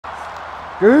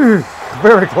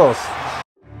Very close.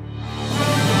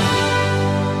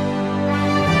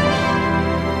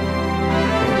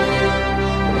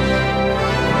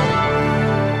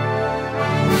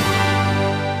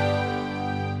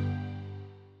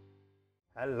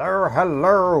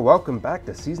 Hello, welcome back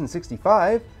to Season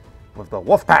 65 with the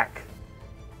Wolfpack.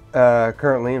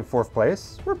 Currently in 4th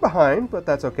place. We're behind, but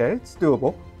that's okay, it's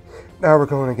doable. Now we're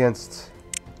going against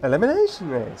Elimination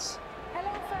Race.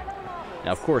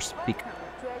 Now, of course,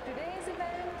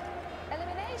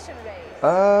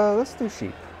 let's do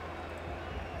sheep.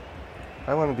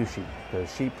 I want to do sheep,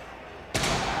 because sheep...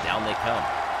 Down they come.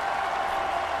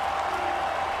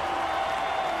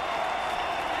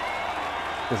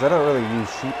 Because I don't really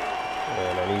use sheep,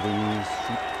 and I need to use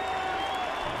sheep.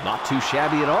 Not too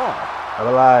shabby at all. I'm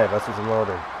alive, that's what's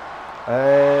loading.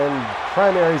 And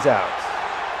primary's out.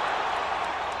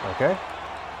 Okay.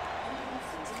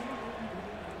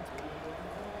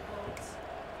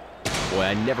 Boy,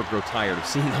 I never grow tired of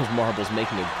seeing those marbles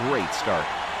making a great start.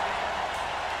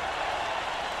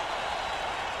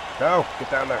 Go,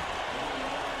 get down there.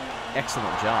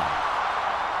 Excellent job.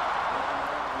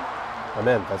 I'm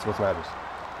in, that's what matters.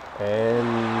 And,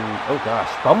 oh gosh,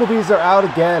 bumblebees are out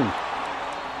again.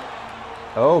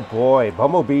 Oh boy,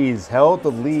 bumblebees held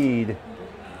the lead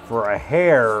for a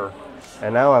hair,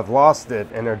 and now I've lost it,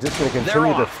 and they're just going to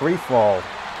continue to free fall.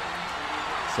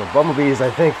 So bumblebees, I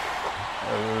think,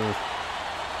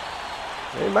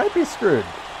 they might be screwed.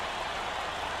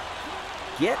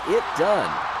 Get it done.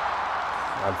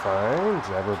 I'm fine.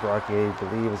 Jabberwocky, I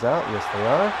believe, is out. Yes, they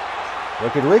are.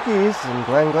 Wicked Wickies and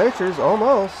Glen Glacier's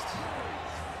almost.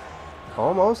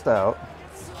 Almost out.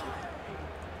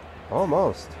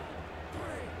 Almost.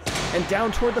 And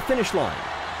down toward the finish line.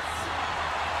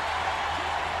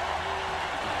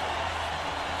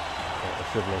 I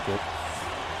should make it.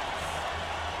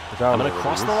 I'm going to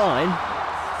cross the line.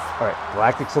 All right,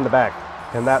 Galactic's in the back.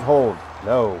 Can that hold?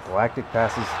 No. Galactic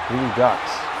passes Green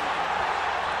Ducks.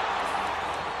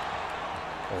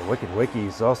 And Wicked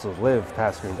Wickies also live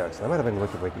past Green Ducks. That might have been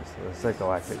Wicked Wickies. It said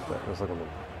Galactic, but I was looking at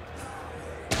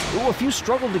them. Ooh, a few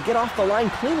struggled to get off the line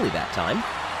cleanly that time.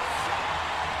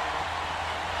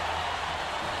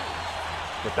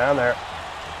 Get down there.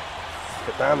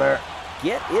 Get down there.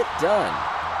 Get it done.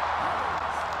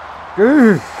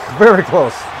 Very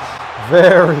close.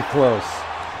 Very close.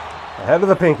 Ahead of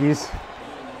the Pinkies.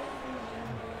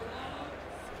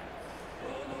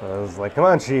 I was like, come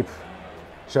on, sheep.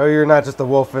 Show you're not just a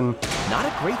wolf in not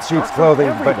a great sheep's clothing,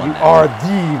 but you are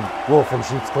the wolf in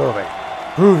sheep's clothing.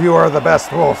 Prove you are the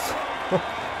best wolf.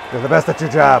 You're the best at your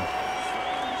job.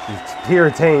 You're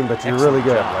pure tame, but you're really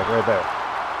good. Like right there.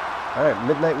 All right,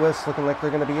 Midnight Wisp looking like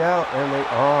they're going to be out, and they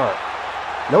are.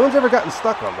 No one's ever gotten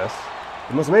stuck on this.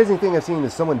 The most amazing thing I've seen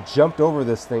is someone jumped over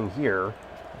this thing here.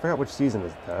 I forgot which season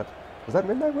is that. Was that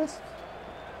Midnight Wisp?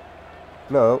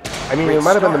 No. I mean, it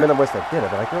might have been the Midnight Wisp that did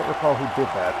it, but I don't recall who did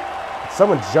that.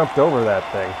 Someone jumped over that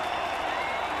thing.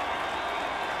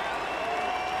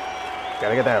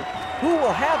 Gotta get down. Who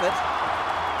will have it?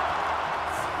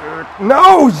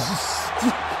 No!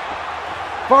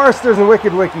 Foresters and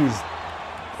Wicked Wickies.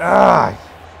 Ah!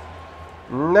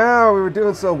 No, we were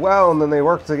doing so well, and then they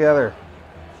worked together.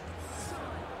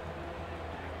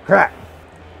 Crap!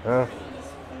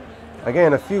 I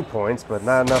gained a few points, but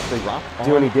not enough to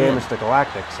do any damage to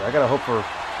Galactic, so I gotta hope for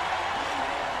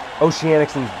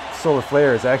Oceanics and Solar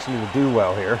Flares actually to do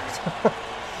well here.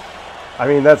 I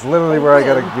mean, that's literally where I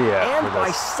gotta be at. And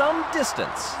by some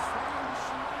distance.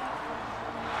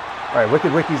 Alright,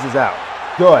 Wicked Wickies is out.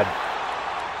 Good.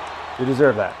 You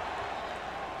deserve that.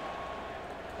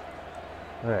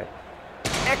 Alright.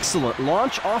 Excellent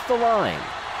launch off the line.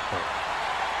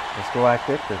 It's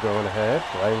Galactic, they're going ahead.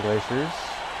 Flying Glaciers.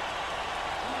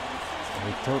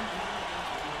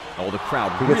 Oh, the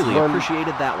crowd really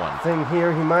appreciated that one. Thing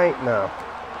here, he might? No.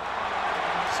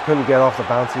 Just couldn't get off the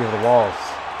bouncy of the walls.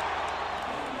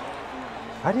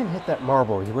 If I didn't hit that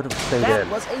marble, he would have stayed in. That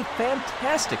was a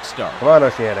fantastic start. Come on,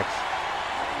 Oceanics.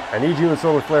 I need you and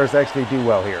Solar Flares to actually do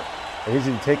well here. I need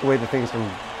you to take away the things from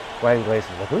Flying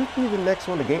Glaciers. Like, who would be the next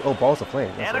one to gain? Oh, Balls of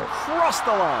Flame. And across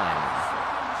the line.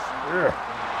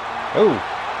 Oh,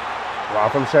 Raw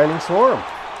from Shining Swarm.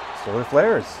 Solar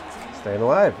Flares. Staying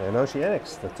alive. And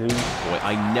Oceanics. The two. Boy,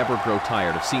 I never grow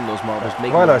tired of seeing those marbles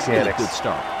making a really good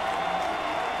start.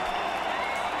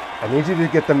 I need you to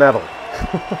get the medal.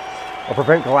 Or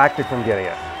prevent Galactic from getting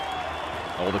it.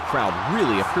 Oh, the crowd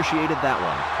really appreciated that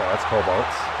one. Oh, that's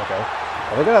Cobalts. Okay.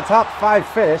 Well, they got a top 5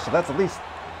 finish, so that's at least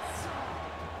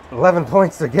 11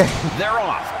 points to get. They're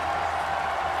off.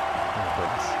 Oh,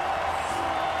 goodness.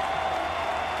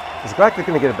 Is Galactic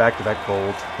going to get a back-to-back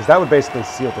gold? Because that would basically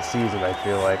seal the season, I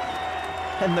feel like.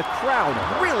 And the crowd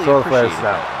really So appreciated now.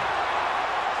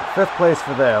 that. So 5th place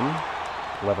for them,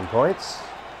 11 points.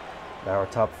 Now our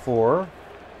top 4.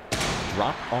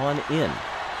 Drop on in.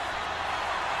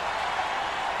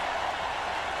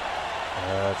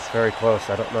 It's very close.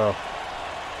 I don't know.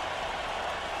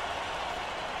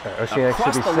 Right, Oceanic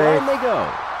Across should be the safe. line they go.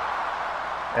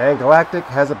 And Galactic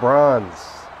has a bronze.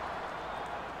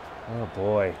 Oh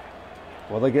boy.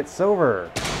 Will they get silver?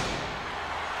 Should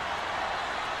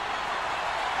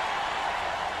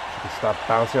we stop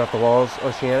bouncing off the walls,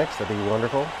 Oceanics? That'd be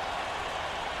wonderful.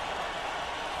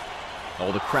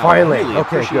 Oh, the crowd Finally. really Okay,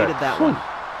 appreciated good. that one.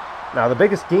 Now the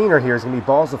biggest gainer here is going to be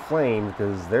Balls of Flame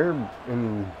because they're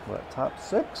in what, top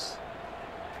 6?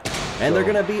 And they're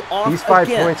going to be off These 5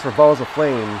 again. points for Balls of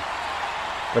Flame,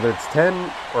 whether it's 10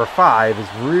 or 5, is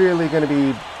really going to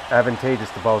be advantageous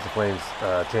to Balls of Flame's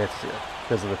chances here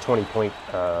because of the 20-point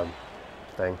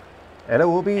thing. And it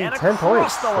will be And 10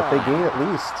 points across the that they line. gain at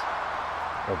least.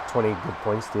 20 good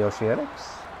points to the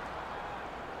Oceanics.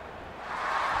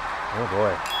 Oh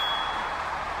boy.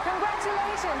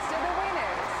 Congratulations to the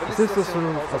winners. This is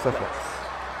Oceanics.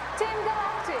 Team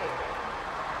Galactic,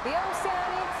 the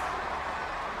Oceanics,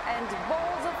 and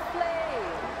Balls of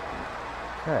Flame.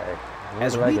 Okay. What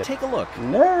As did I we get? take a look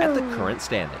No. at the current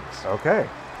standings. Okay.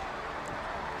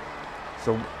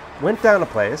 So went down a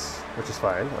place, which is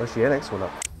fine. Oceanics went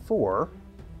up 4.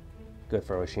 Good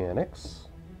for Oceanics.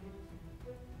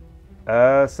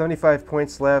 75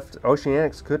 points left.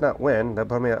 Oceanics could not win. That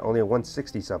put me at only a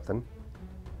 160 something.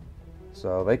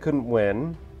 So they couldn't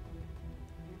win.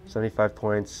 75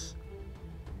 points.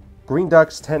 Green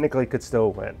Ducks technically could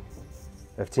still win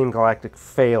if Team Galactic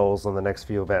fails on the next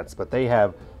few events, but they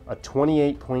have a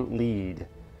 28-point lead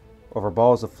over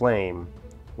Balls of Flame.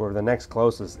 We're the next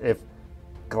closest. If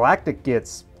Galactic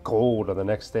gets gold on the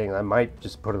next thing, I might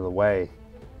just put it away,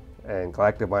 and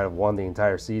Galactic might have won the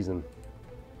entire season.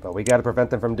 But we got to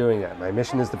prevent them from doing that. My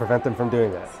mission is to prevent them from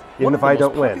doing that. Even if I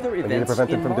don't win, I need to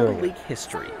prevent them from doing it. League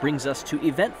history brings us to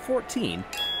event 14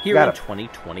 here Got in it.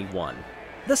 2021,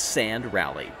 the Sand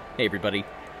Rally. Hey everybody,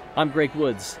 I'm Greg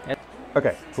Woods,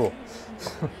 Okay, cool.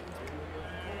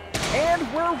 and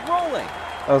we're rolling.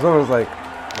 I was almost like,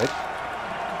 what?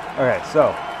 Okay,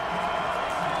 so.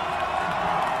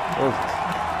 What is this?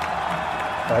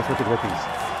 Oh, that's Wicked Wickies.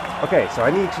 Okay, so I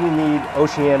actually need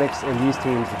Oceanics and these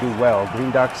teams to do well.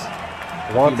 Green Ducks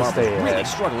want to stay ahead. Really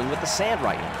struggling with the sand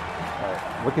right now.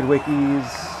 Alright, Wicked Wickies.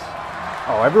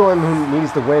 Oh, everyone who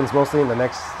needs to win is mostly in the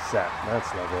next set.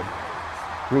 That's not good.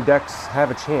 Green Ducks have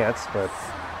a chance, but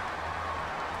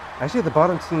actually the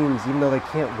bottom teams, even though they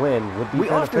can't win, would be We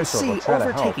often beneficial. see They'll try to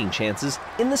help. overtaking chances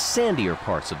in the sandier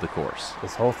parts of the course.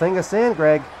 This whole thing is sand,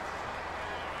 Greg.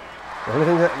 The only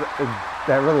thing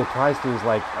that really applies to is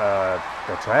like the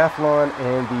triathlon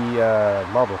and the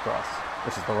marble cross,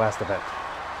 which is the last event.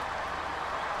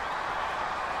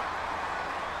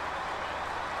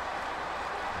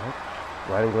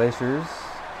 Riding Glaciers,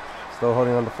 still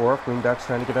holding on to 4th. Green Ducks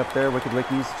trying to get up there. Wicked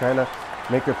Wickies trying to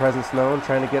make their presence known,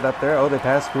 trying to get up there. Oh, they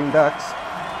passed Green Ducks.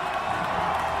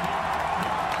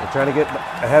 They're trying to get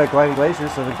ahead of Gliding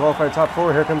Glaciers so they can qualify top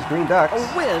 4. Here comes Green Ducks.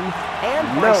 A win,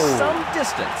 and by No. some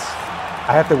distance.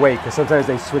 I have to wait because sometimes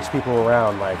they switch people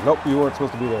around. Like, nope, you weren't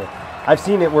supposed to be there. I've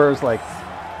seen it where it's like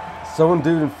some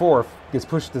dude in 4th gets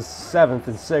pushed to 7th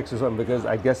and 6th or something because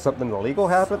I guess something illegal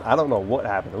happened. I don't know what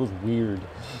happened. It was weird.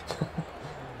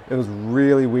 It was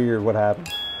really weird what happened.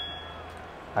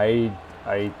 I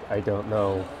don't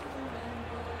know.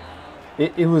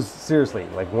 It was seriously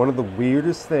like one of the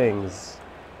weirdest things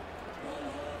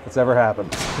that's ever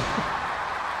happened.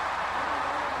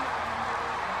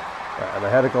 Right, I'm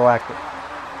ahead of Galactic.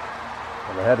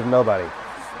 I'm ahead of nobody.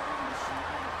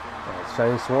 Right,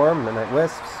 Shining Swarm, Midnight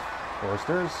Wisps,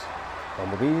 Foresters,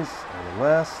 Bumblebees, and then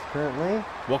last currently.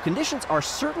 Well, conditions are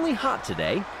certainly hot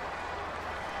today.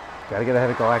 Gotta get ahead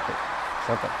of Galactic.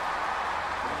 Something.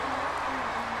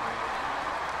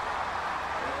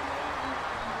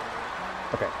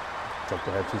 Okay. Jumped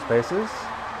ahead 2 spaces.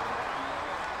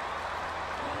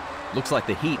 Looks like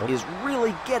the heat Oh. is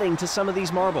really getting to some of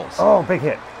these marbles. Oh, big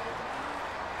hit.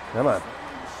 Come on.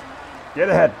 Get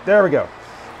ahead. There we go.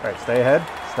 All right, stay ahead.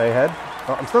 Stay ahead.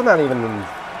 Oh, I'm still not even in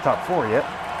top 4 yet.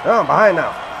 Oh, I'm behind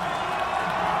now.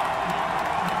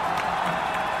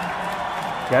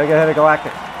 Gotta get ahead of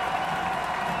Galactic.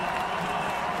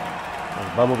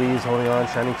 There's Bumblebees holding on.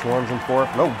 Shining Swarms in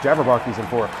 4th. No, Jabberwockies in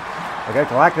 4th. I got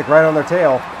Galactic right on their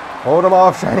tail. Hold them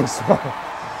off, Shining Swarm.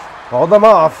 Hold them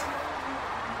off.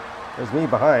 There's me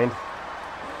behind.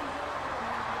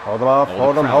 Hold them off. Oh,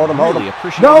 Hold the them. crowd Hold them. Hold really them.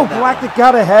 appreciated No, that Galactic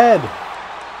got ahead.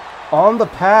 On the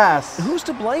pass. Who's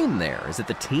to blame there? Is it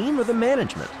the team or the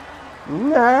management?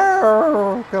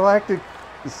 No. Galactic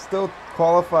is still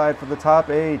qualified for the top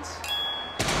 8.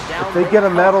 If they get a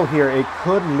medal here, it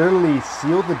could literally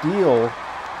seal the deal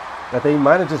that they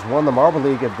might have just won the Marble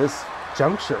League at this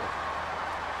juncture.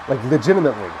 Like,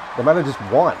 legitimately. They might have just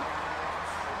won.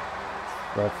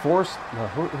 But forced... No,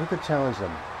 who could challenge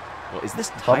them? Well, is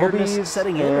this tiredness Bumblebees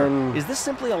setting in, or is this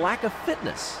simply a lack of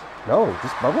fitness? No,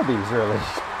 just Bumblebees, really.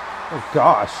 Oh,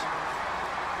 gosh.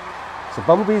 So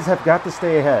Bumblebees have got to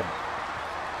stay ahead.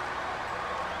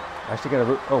 I actually got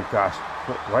to... Oh, gosh.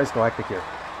 Why is Galactic here?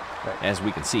 Right. As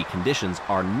we can see, conditions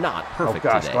are not perfect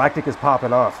today. today. Galactic is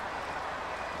popping off.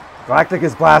 Galactic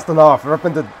is blasting off. They're up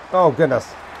into... Oh,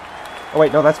 goodness. Oh,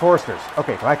 wait, no, that's Foresters.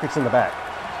 Okay, Galactic's in the back.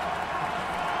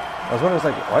 I was wondering,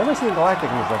 like, why am I seeing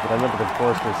Galactic in this stuff? But I remember the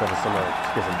Foresters have a similar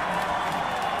schism.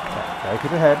 Now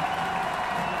keep ahead.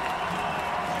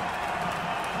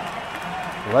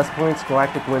 The less points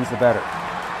Galactic wins, the better.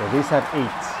 They at least have 8.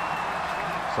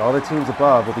 So all the teams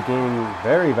above will be gaining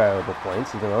very valuable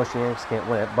points, even though Oceanics can't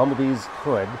win it. Bumblebees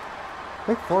could. I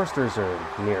think Foresters are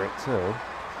near it, too.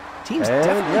 Teams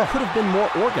definitely could have been more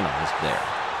organized there.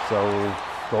 So,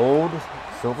 gold,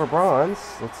 silver, bronze.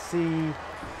 Let's see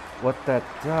what that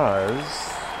does.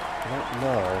 I don't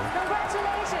know.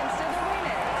 Congratulations to the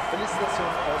winners.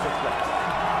 Félicitations aux athlètes.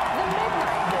 The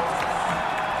Midnight Wolves,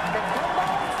 the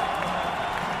Kobolds,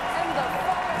 and the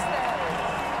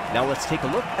Wolftail. Now let's take a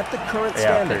look at the current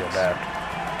Yeah, standings.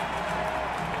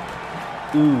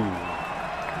 Ooh.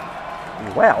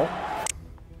 Well.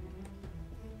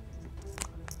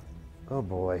 Oh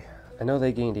boy. I know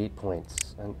they gained 8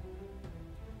 points. And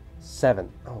 7.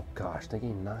 Oh gosh, they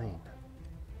gained 9.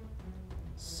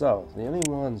 So, the only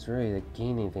ones really that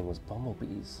gained anything was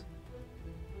Bumblebees.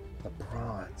 The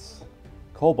Bronze.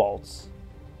 Cobalts.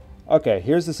 Okay,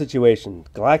 here's the situation.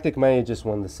 Galactic might have just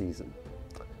won the season.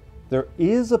 There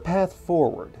is a path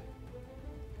forward.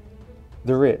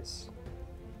 There is.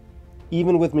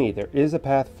 Even with me, there is a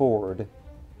path forward,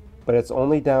 but it's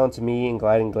only down to me and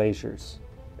Gliding Glaciers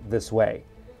this way.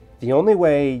 The only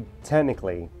way,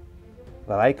 technically,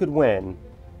 that I could win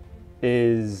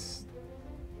is...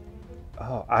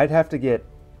 Oh, I'd have to get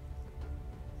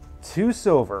 2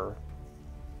 silver.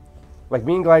 Like,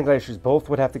 me and Gliding Glaciers both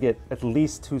would have to get at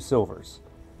least 2 silvers.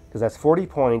 Because that's 40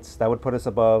 points. That would put us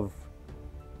above...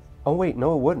 Oh, wait,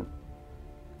 no, it wouldn't.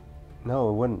 No,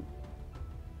 it wouldn't.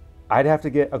 I'd have to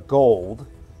get a gold,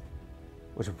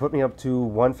 which would put me up to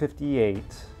 158.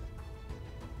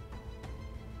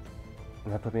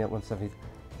 And that put me at 170.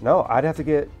 No, I'd have to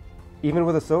get, even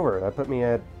with a silver, that put me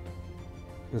at,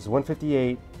 it was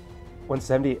 158,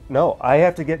 170. No, I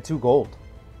have to get 2 gold.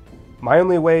 My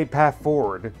only way path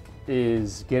forward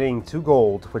is getting 2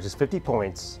 gold, which is 50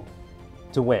 points,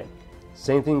 to win.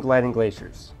 Same thing Gliding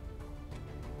Glaciers.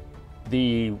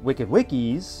 The Wicked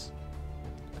Wickies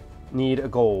need a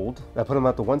gold. That put them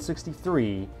up to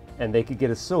 163, and they could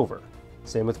get a silver.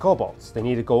 Same with Cobalts. They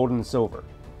need a gold and a silver.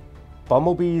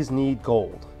 Bumblebees need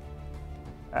gold.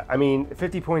 I mean,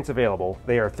 50 points available.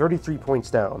 They are 33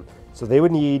 points down. So they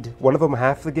would need, one of them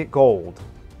have to get gold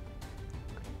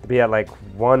to be at like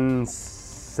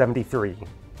 173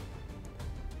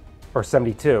 or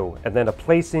 72. And then a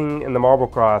placing in the Marble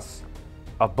Cross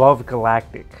above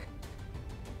Galactic.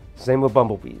 Same with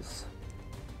Bumblebees.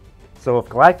 So if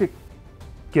Galactic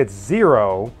gets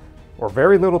 0 or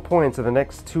very little points in the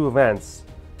next 2 events,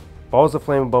 Balls of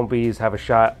Flame and Bumblebees have a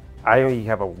shot. I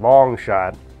have a long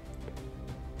shot,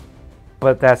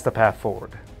 but that's the path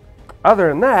forward. Other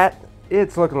than that,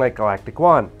 it's looking like Galactic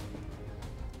won.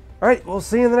 Alright, we'll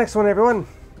see you in the next one, everyone.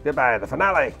 Goodbye, the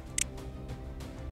finale.